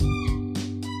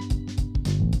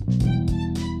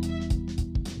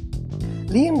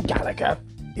Liam Gallagher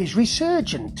is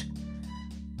resurgent.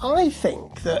 I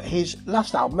think that his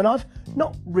last album, and I've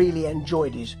not really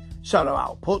enjoyed his solo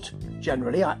output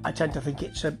generally, I tend to think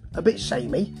it's a bit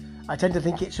samey, I tend to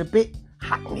think it's a bit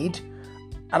hackneyed,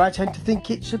 and I tend to think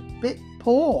it's a bit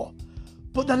poor.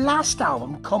 But the last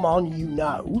album, Come On You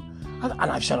Know, and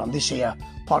I've said on this here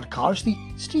podcast, the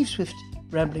Steve Swift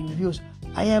Rambling Reviews,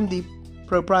 I am the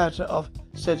proprietor of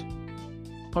said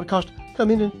podcast.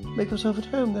 Come in and make yourself at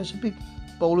home. There's a big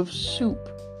bowl of soup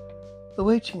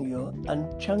awaiting you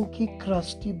and chunky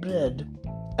crusty bread.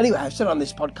 Anyway, I've said on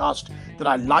this podcast that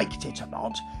I liked it a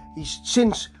lot. He's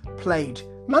since played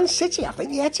Man City, I think,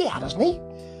 the Etihad, hasn't he?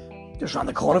 Just round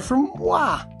the corner from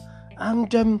moi.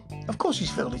 And, of course,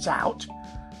 he's filled it out.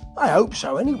 I hope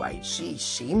so, anyway. He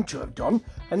seemed to have done.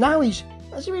 And now has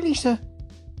he released a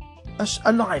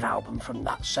live album from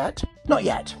that set? Not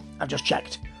yet. I've just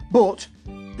checked. But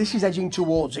this is edging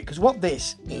towards it, because what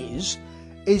this is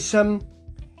it's an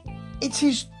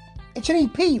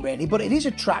EP, really, but it is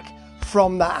a track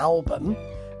from that album.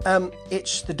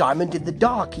 It's the Diamond in the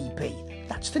Dark EP.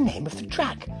 That's the name of the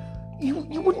track. You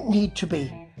wouldn't need to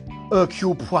be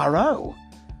Hercule Poirot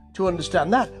to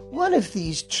understand that. One of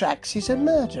these tracks is a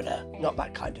murderer, not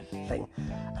that kind of thing.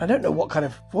 And I don't know what kind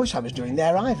of voice I was doing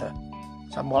there either.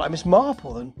 Sound more like Miss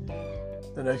Marple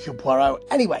than Hercule Poirot.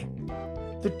 Anyway,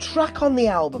 the track on the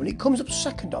album, and it comes up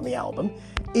second on the album,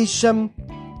 is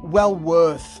well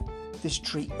worth this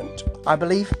treatment, I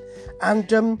believe. And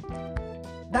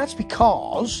that's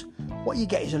because what you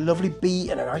get is a lovely beat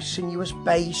and a nice sinuous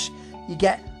bass. You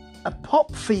get a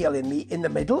pop feel in the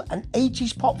middle, an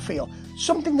 80s pop feel,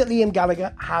 something that Liam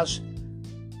Gallagher has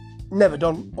never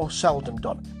done or seldom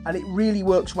done, and it really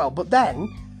works well. But then,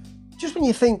 just when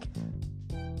you think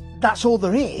that's all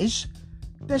there is,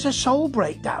 there's a soul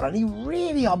breakdown, and he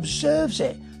really observes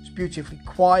it. It's beautifully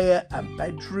quiet and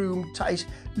bedroom ties,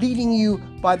 leading you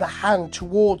by the hand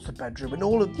towards the bedroom, and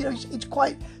all of, it's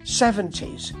quite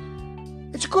 70s.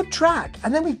 It's a good track.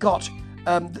 And then we've got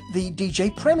the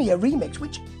DJ Premier remix,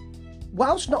 which,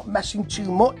 whilst not messing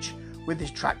too much with this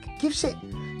track,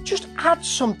 just adds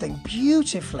something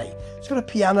beautifully. It's got a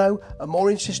piano, a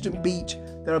more insistent beat.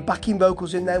 There are backing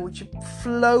vocals in there which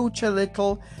float a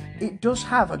little. It does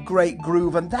have a great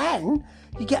groove, and then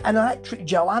you get an electric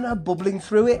Joanna bubbling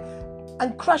through it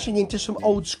and crashing into some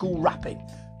old school rapping.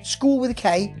 School with a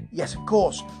K, yes, of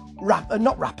course.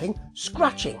 Not rapping,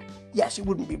 scratching. Yes, it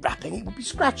wouldn't be rapping, it would be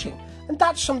scratching. And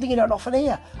that's something you don't often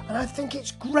hear. And I think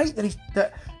it's great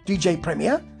that DJ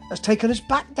Premier has taken us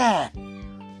back there.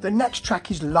 The next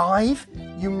track is live.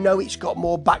 It's got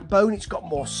more backbone, it's got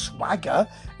more swagger,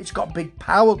 it's got big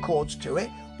power chords to it,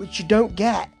 which you don't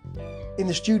get in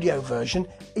the studio version.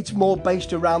 It's more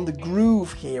based around the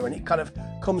groove here, and it kind of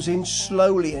comes in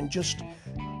slowly and just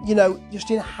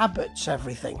inhabits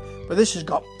everything. But this has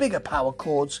got bigger power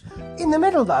chords. In the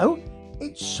middle, though,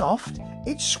 it's soft,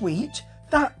 it's sweet.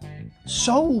 That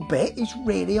soul bit is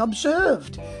really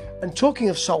observed. And talking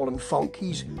of soul and funk,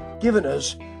 he's given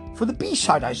us, for the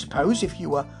B-side, I suppose, if you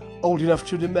were old enough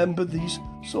to remember these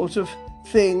sort of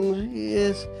things,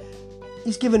 yes,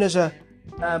 he's given us a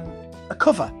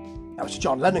cover. Now, it's a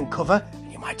John Lennon cover,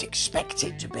 and you might expect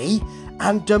it to be,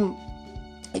 and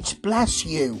it's Bless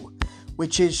You,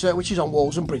 which is on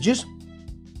Walls and Bridges,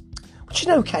 which is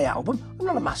an okay album. I'm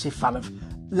not a massive fan of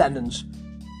Lennon's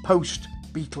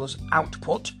post-Beatles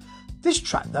output. This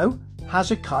track, though,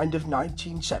 has a kind of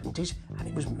 1970s, and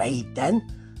it was made then,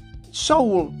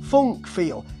 soul, funk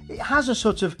feel. It has a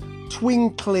sort of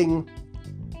twinkling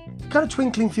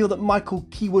feel that Michael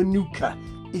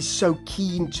Kiwanuka is so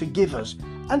keen to give us.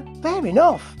 And fair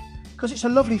enough, because it's a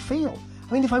lovely feel.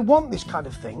 I mean, if I want this kind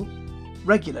of thing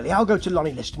regularly, I'll go to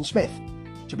Lonnie Liston Smith,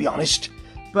 to be honest.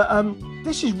 But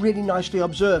this is really nicely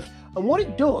observed. And what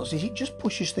it does is it just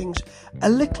pushes things a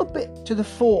little bit to the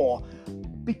fore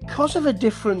because of a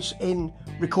difference in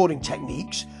recording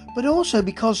techniques, but also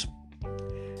because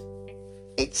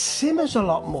it simmers a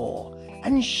lot more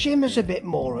and shimmers a bit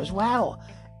more as well.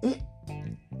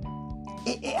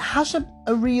 It has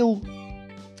a real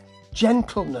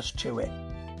gentleness to it.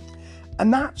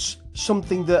 And that's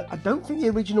something that I don't think the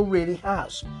original really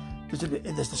has.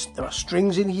 There are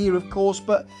strings in here, of course,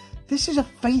 but this is a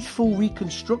faithful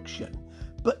reconstruction.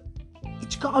 But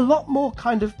it's got a lot more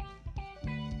kind of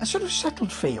a sort of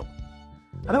settled feel.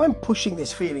 I know I'm pushing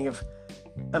this feeling of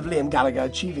Liam Gallagher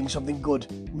achieving something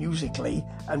good musically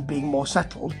and being more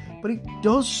settled, but it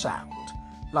does sound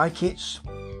like it's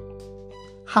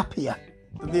happier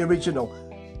than the original.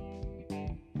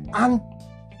 And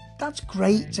that's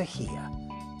great to hear.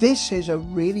 This is a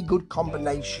really good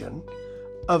combination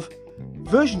of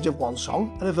versions of one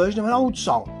song and a version of an old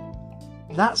song.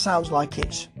 That sounds like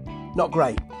it's not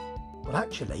great. But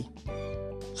actually,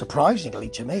 surprisingly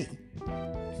to me,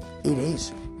 it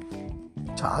is.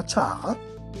 Ta-ta.